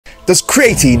Does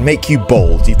creatine make you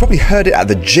bald? You've probably heard it at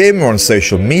the gym or on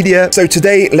social media. So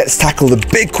today, let's tackle the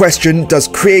big question, does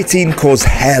creatine cause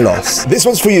hair loss? This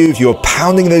one's for you if you're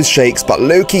pounding those shakes, but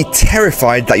low-key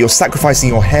terrified that you're sacrificing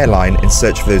your hairline in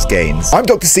search for those gains. I'm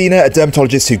Dr. Cena, a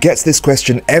dermatologist who gets this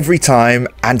question every time,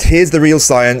 and here's the real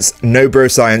science, no bro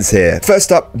science here.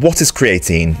 First up, what is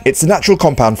creatine? It's a natural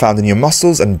compound found in your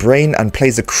muscles and brain and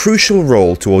plays a crucial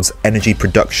role towards energy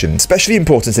production, especially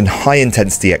important in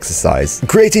high-intensity exercise.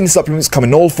 Creatine supplements come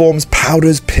in all forms,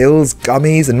 powders, pills,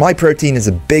 gummies, and MyProtein is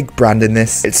a big brand in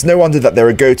this. It's no wonder that they're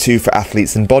a go-to for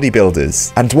athletes and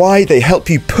bodybuilders. And why? They help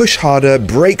you push harder,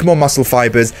 break more muscle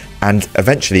fibers, and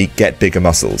eventually get bigger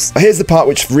muscles. Here's the part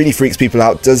which really freaks people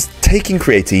out. Does taking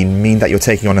creatine mean that you're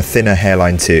taking on a thinner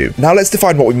hairline too? Now let's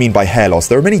define what we mean by hair loss.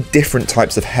 There are many different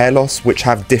types of hair loss which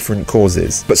have different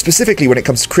causes. But specifically when it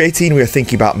comes to creatine, we are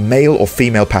thinking about male or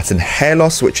female pattern hair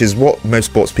loss, which is what most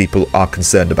sports people are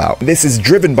concerned about. This is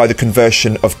driven by the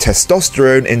conversion of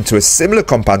testosterone into a similar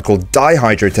compound called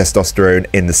dihydrotestosterone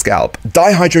in the scalp.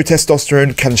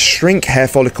 Dihydrotestosterone can shrink hair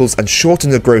follicles and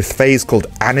shorten the growth phase called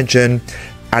anagen,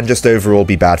 and just overall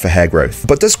be bad for hair growth.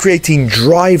 But does creatine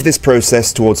drive this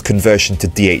process towards conversion to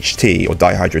DHT, or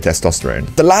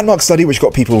dihydrotestosterone? The landmark study which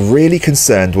got people really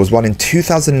concerned was one in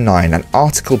 2009, an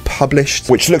article published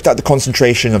which looked at the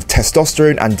concentration of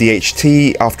testosterone and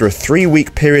DHT after a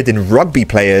 3-week period in rugby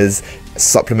players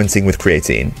supplementing with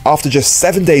creatine. After just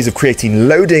 7 days of creatine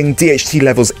loading, DHT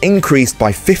levels increased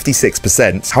by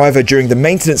 56%. However, during the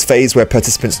maintenance phase where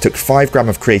participants took 5 grams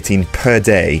of creatine per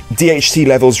day, DHT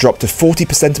levels dropped to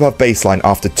 40% above baseline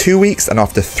after 2 weeks, and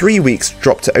after 3 weeks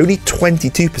dropped to only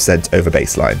 22% over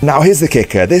baseline. Now here's the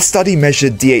kicker. This study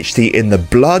measured DHT in the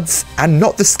blood and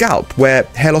not the scalp, where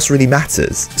hair loss really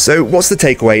matters. So what's the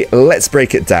takeaway? Let's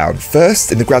break it down.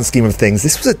 First, in the grand scheme of things,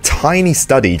 this was a tiny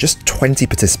study, just 20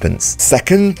 participants.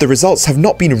 Second, the results have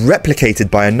not been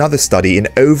replicated by another study in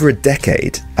over a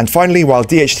decade. And finally, while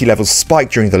DHT levels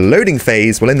spiked during the loading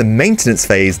phase, well, in the maintenance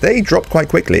phase, they dropped quite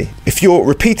quickly. If you're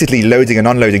repeatedly loading and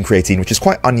unloading creatine, which is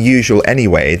quite unusual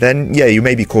anyway, then yeah, you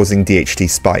may be causing DHT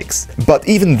spikes. But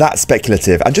even that's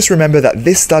speculative, and just remember that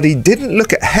this study didn't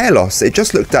look at hair loss, it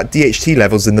just looked at DHT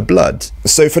levels in the blood.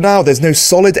 So for now, there's no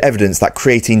solid evidence that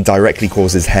creatine directly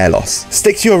causes hair loss.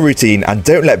 Stick to your routine and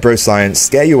don't let bro science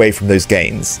scare you away from those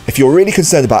gains. If you're really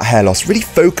concerned about hair loss, really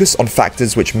focus on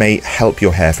factors which may help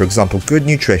your hair. For example, good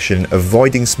nutrition,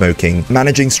 avoiding smoking,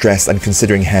 managing stress, and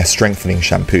considering hair strengthening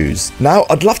shampoos. Now,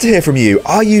 I'd love to hear from you.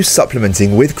 Are you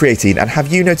supplementing with creatine and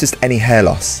have you noticed any hair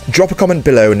loss? Drop a comment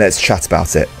below and let's chat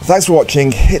about it. Thanks for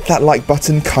watching. Hit that like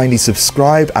button, kindly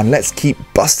subscribe, and let's keep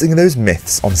busting those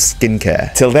myths on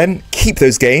skincare. Till then, keep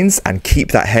those gains and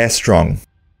keep that hair strong.